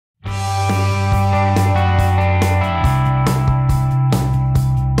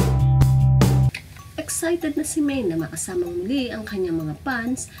Excited na si Maine na makasamang muli ang kanyang mga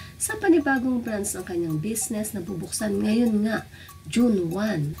fans sa panibagong branch ng kanyang business na bubuksan ngayon nga, June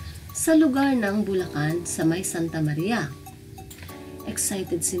 1, sa lugar ng Bulacan sa may Santa Maria.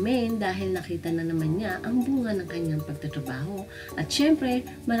 Excited si Maine dahil nakita na naman niya ang bunga ng kanyang pagtatrabaho at syempre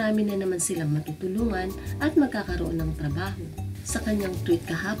marami na naman silang matutulungan at magkakaroon ng trabaho. Sa kanyang tweet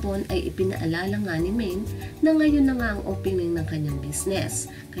kahapon ay ipinaalala nga ni Maine na ngayon na nga ang opening ng kanyang business,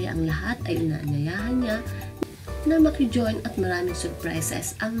 kaya ang lahat ay inaanyayahan niya na makijoin at maraming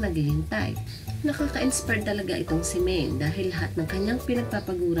surprises ang naghihintay. Nakaka-inspire talaga itong si Maine dahil lahat ng kanyang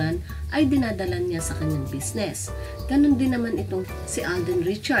pinagpapaguran ay dinadala niya sa kanyang business. Ganon din naman itong si Alden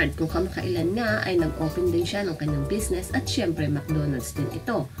Richard kung kamakailan nga ay nag-open din siya ng kanyang business at syempre McDonald's din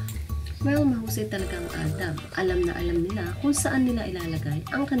ito. Well, mahusay talaga ang Aldab. Alam na alam nila kung saan nila ilalagay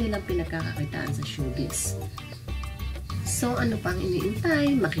ang kanilang pinagkakakitaan sa showbiz. So ano pang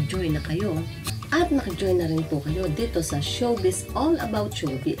iniintay? Makijoin na kayo. At makijoin na rin po kayo dito sa Showbiz All About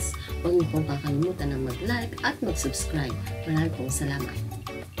Showbiz. Huwag niyo pong kakalimutan na mag-like at mag-subscribe. Maraming pong salamat.